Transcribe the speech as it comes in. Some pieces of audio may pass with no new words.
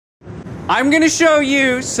I'm gonna show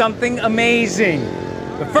you something amazing.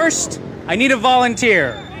 But first, I need a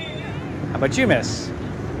volunteer. How about you, miss?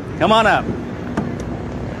 Come on up.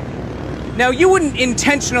 Now, you wouldn't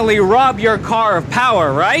intentionally rob your car of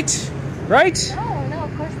power, right? Right? No,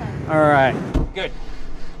 of course not. All right, good.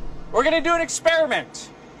 We're gonna do an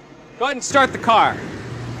experiment. Go ahead and start the car.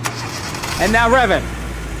 And now rev it.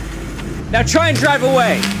 Now try and drive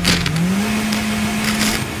away.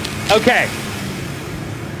 Okay.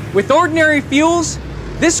 With ordinary fuels,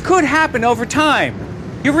 this could happen over time.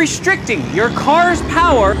 You're restricting your car's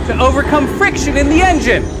power to overcome friction in the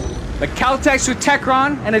engine. But Caltex with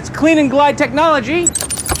Techron and its clean and glide technology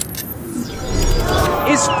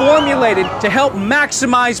is formulated to help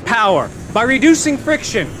maximize power by reducing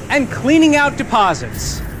friction and cleaning out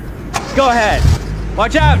deposits. Go ahead.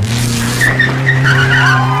 Watch out.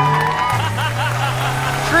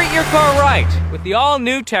 Treat your car right with the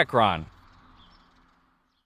all-new Techron.